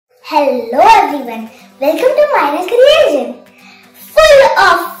Hello everyone, welcome to Minus Creation. Full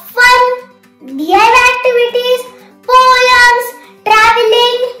of fun, DIY activities, poems,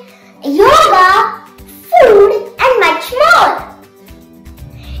 traveling, yoga, food and much more.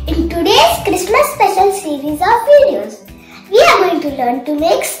 In today's Christmas special series of videos, we are going to learn to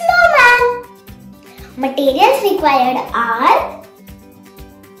make snowman. Materials required are...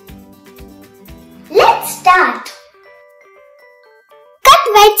 Let's start. Cut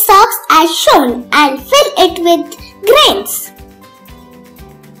white socks as shown and fill it with grains.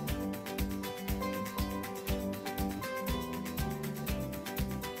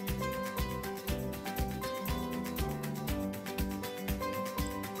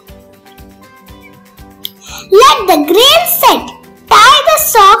 Let the grains set. Tie the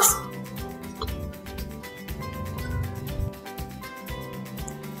socks.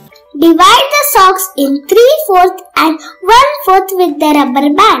 Divide the socks in 3/4 and 1/4 with the rubber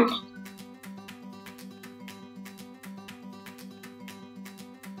band.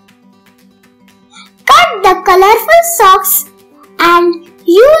 Cut the colorful socks and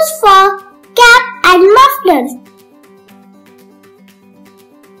use for cap and mufflers.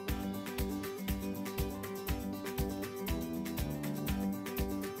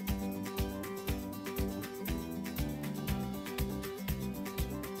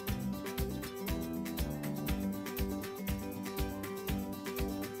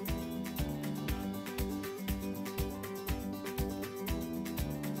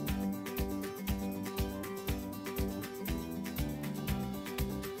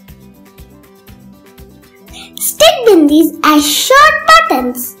 Stick bindis as short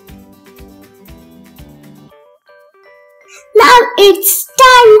buttons. Now it's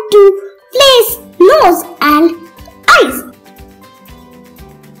time to place nose and eyes.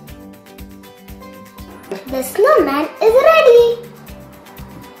 The snowman is ready.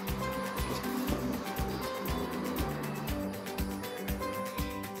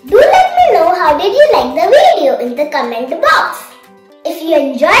 Do let me know how did you like the video in the comment box. If you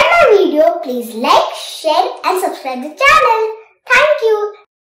enjoyed my video, please like, share and subscribe the channel. Thank you.